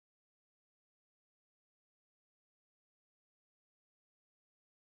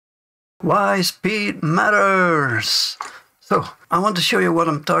Why speed matters. So I want to show you what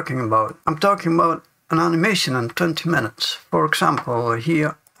I'm talking about. I'm talking about an animation in 20 minutes. For example,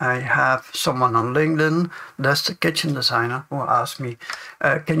 here I have someone on LinkedIn, that's the kitchen designer, who asked me,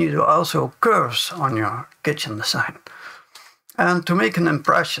 can you do also curves on your kitchen design? And to make an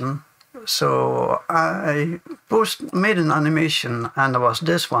impression, so I made an animation, and there was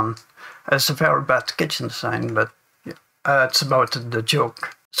this one. It's a very bad kitchen design, but it's about the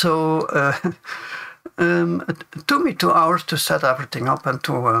joke. So it took me 2 hours to set everything up and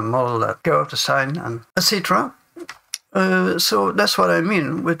to model that curve design and etc. So that's what I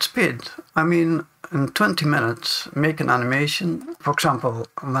mean with speed. I mean, in 20 minutes, make an animation. For example,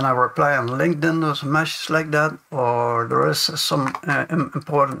 when I reply on LinkedIn, there's a message like that, or there is some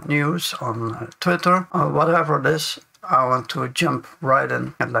important news on Twitter, or whatever it is. I want to jump right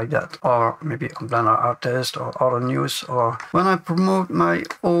in like that, or maybe on Blender Artist or other news, or when I promote my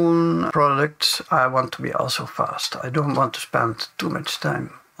own products, I want to be also fast. I don't want to spend too much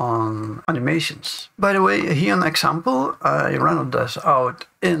time on animations. By the way, here an example, I rendered this out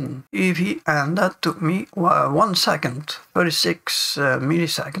in EEVEE, and that took me 1 second, 36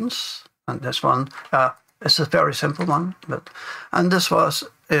 milliseconds. And this one is a very simple one, and this was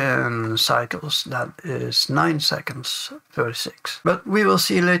in cycles, that is 9 seconds, 36. But we will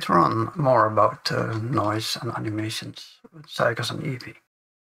see later on more about noise and animations with cycles and EEVEE.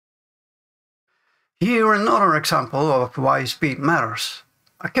 Here another example of why speed matters.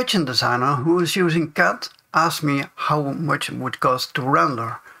 A kitchen designer who is using CAD asked me how much it would cost to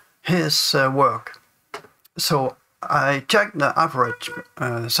render his work. So I checked the average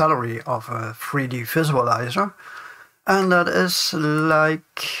salary of a 3D visualizer, and that is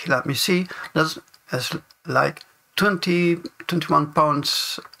like, let me see, that is like 21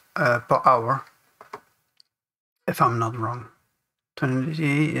 pounds per hour, if I'm not wrong.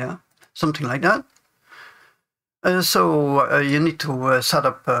 20, yeah, something like that. So you need to set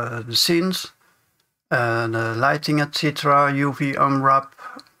up the scenes, the lighting, etc., UV unwrap,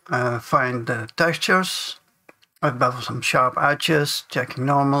 find the textures, bevel some sharp edges, checking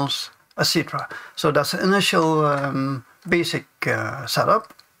normals, etc. So that's the initial basic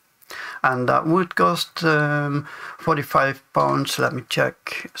setup, and that would cost 45 pounds. Let me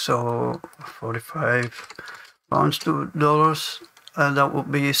check. So 45 pounds to dollars. That would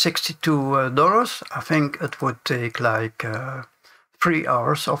be $62. I think it would take like 3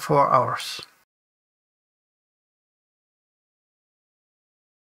 hours or 4 hours.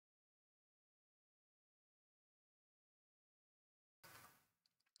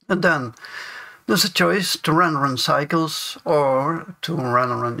 And then there's a choice to render in cycles or to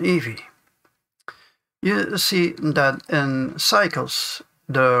render in EEVEE. You see that in cycles,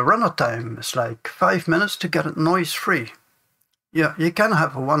 the render time is like 5 minutes to get it noise-free. Yeah, you can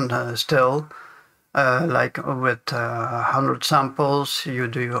have one still, like with 100 samples, you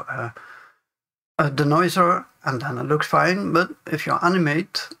do a denoiser and then it looks fine, but if you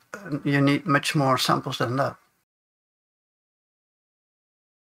animate, you need much more samples than that.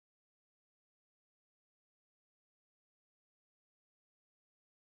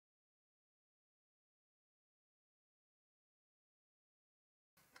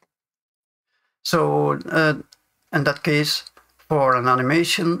 So in that case, for an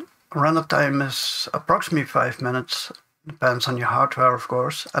animation, render time is approximately 5 minutes, depends on your hardware, of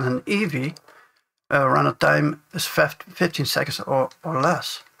course, and in EEVEE, render time is 15 seconds or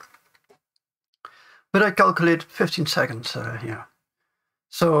less. But I calculated 15 seconds here.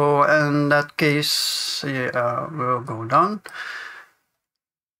 So in that case, we'll go down.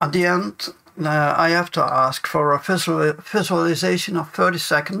 At the end, I have to ask for a visualization of 30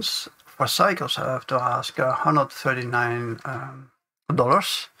 seconds. For cycles, I have to ask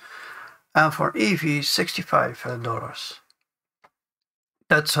 $139, and for EEVEE, $65.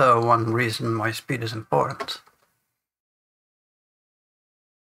 That's one reason why speed is important.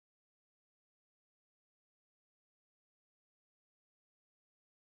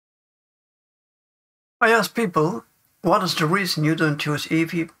 I ask people, what is the reason you don't choose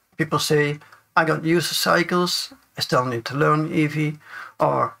EEVEE? People say, I got used to cycles, I still need to learn EEVEE,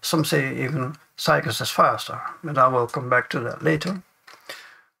 or some say even cycles is faster, but I will come back to that later.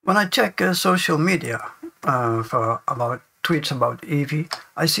 When I check social media for tweets about EEVEE,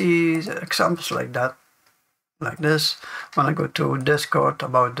 I see examples like that, like this. When I go to Discord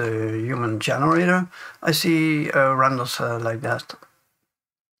about the human generator, I see renders like that,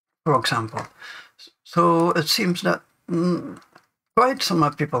 for example. So it seems that quite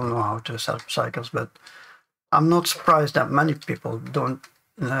some people know how to set up cycles, but I'm not surprised that many people don't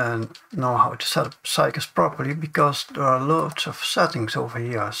know how to set up cycles properly, because there are loads of settings over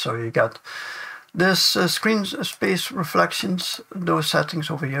here. So you got this screen space reflections, those settings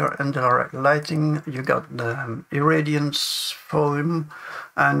over here, and direct lighting. You got the irradiance volume,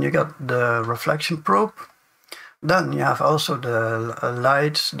 and you got the reflection probe. Then you have also the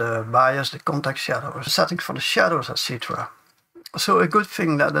lights, the bias, the contact shadows, settings for the shadows, etc. So a good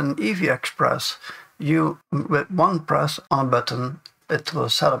thing that an EEVEE Express, you with one press on a button, it will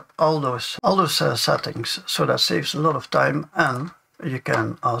set up all those settings. So that saves a lot of time, and you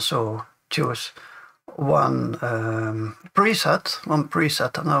can also choose one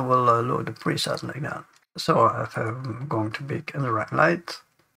preset, and I will load the preset like that. So if I'm going to bake indirect light,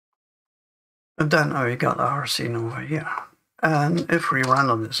 and then we got our scene over here. And if we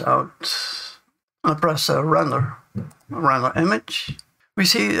render this out, I press render image, we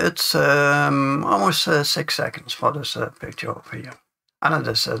see it's almost 6 seconds for this picture over here. And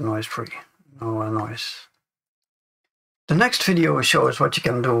it is noise free, no noise. The next video shows what you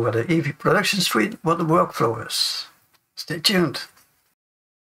can do with the EEVEE production suite, what the workflow is. Stay tuned.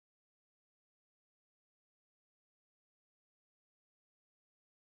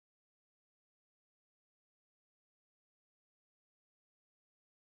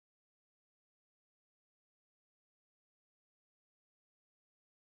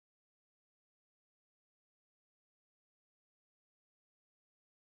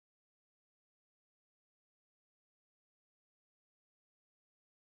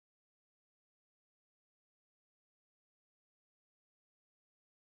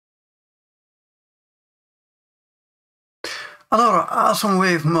 Another awesome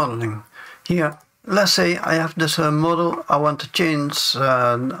way of modeling. Here, let's say I have this model, I want to change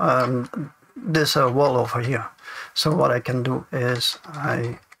this wall over here. So what I can do is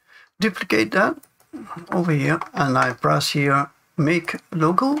I duplicate that over here, and I press here, make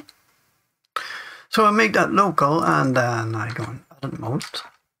local. So I make that local, and then I go in edit mode,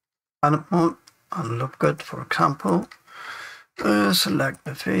 and look good, for example. Select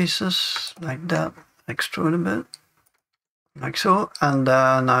the faces like that, extrude a bit. Like so, and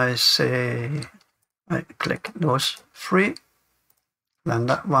then I click those 3, then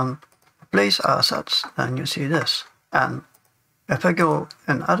that one, place assets, then you see this. And if I go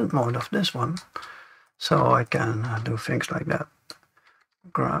in edit mode of this one, so I can do things like that,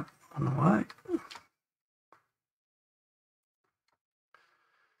 grab on the Y.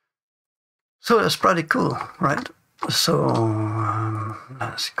 So that's pretty cool, right? So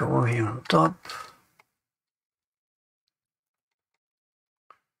let's go here on top.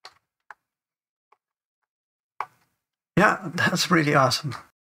 Yeah, that's really awesome.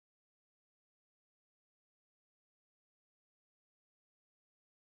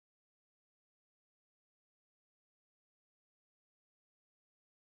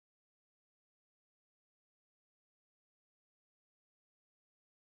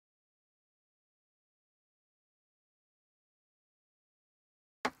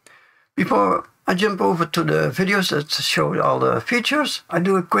 Before I jump over to the videos that show all the features, I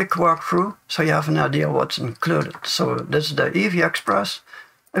do a quick walkthrough so you have an idea what's included. So this is the EEVEE Express.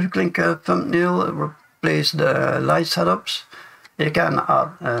 If you click thumbnail, replace the light setups. You can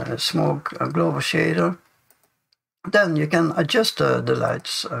add a smoke, a global shader. Then you can adjust the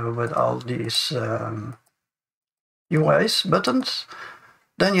lights with all these UIs buttons.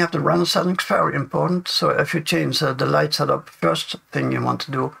 Then you have the render settings, very important. So if you change the light setup, first thing you want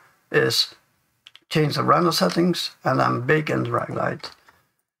to do is change the render settings and then bake in direct light.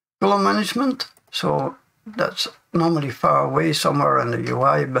 Color management, so that's normally far away somewhere in the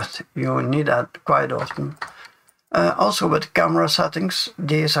UI, but you need that quite often. Also with camera settings,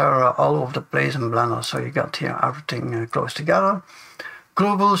 these are all over the place in Blender, so you got here everything close together.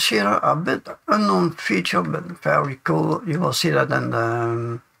 Global shader, a bit unknown feature, but very cool. You will see that in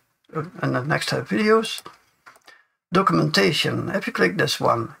the next videos. Documentation, if you click this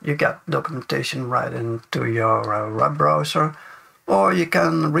one, you get documentation right into your web browser, or you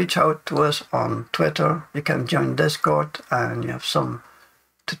can reach out to us on Twitter, you can join Discord, and you have some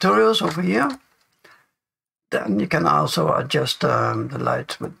tutorials over here. Then you can also adjust the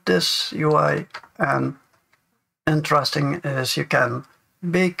light with this UI, and interesting is you can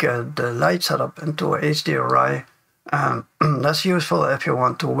bake the light setup into a HDRI. That's useful if you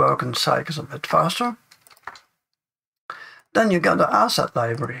want to work in cycles a bit faster. Then you got the asset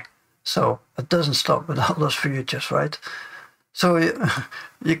library, so it doesn't stop with all those features, right? So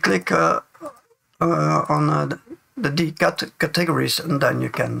you click on the categories, and then you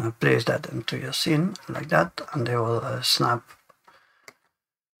can place that into your scene like that, and they will snap.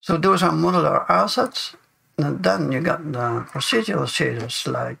 So those are modular assets. And then you got the procedural shaders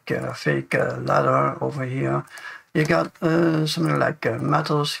like fake ladder over here. You got something like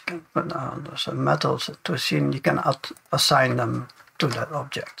metals. You can put those metals to a scene. You can assign them to that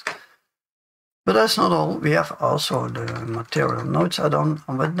object. But that's not all. We have also the material nodes add-on,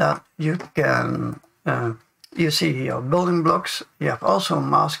 and with that you can, you see here building blocks. You have also a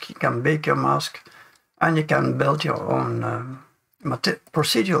mask. You can bake your mask, and you can build your own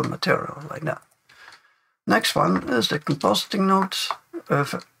procedural material like that. Next one is the compositing nodes.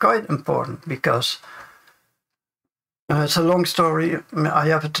 Quite important because it's a long story. I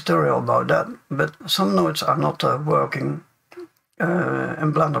have a tutorial about that, but some nodes are not working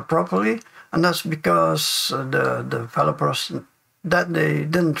in Blender properly, and that's because the developers that they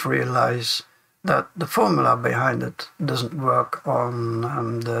didn't realize that the formula behind it doesn't work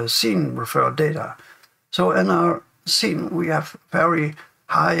on the scene referred data. So in our scene we have very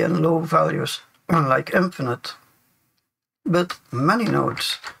high and low values like infinite, but many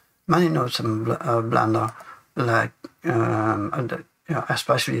nodes in Blender, like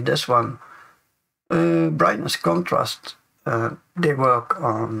especially this one, brightness, contrast, they work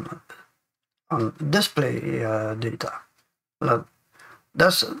on display data.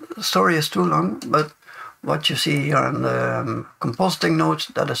 That story is too long, but what you see here in the compositing nodes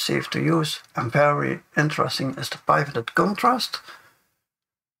that is safe to use and very interesting is the pivoted contrast.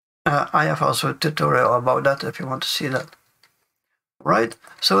 I have also a tutorial about that if you want to see that. Right,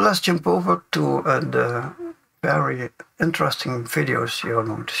 so let's jump over to the very interesting videos you're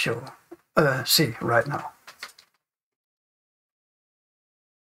going to see right now.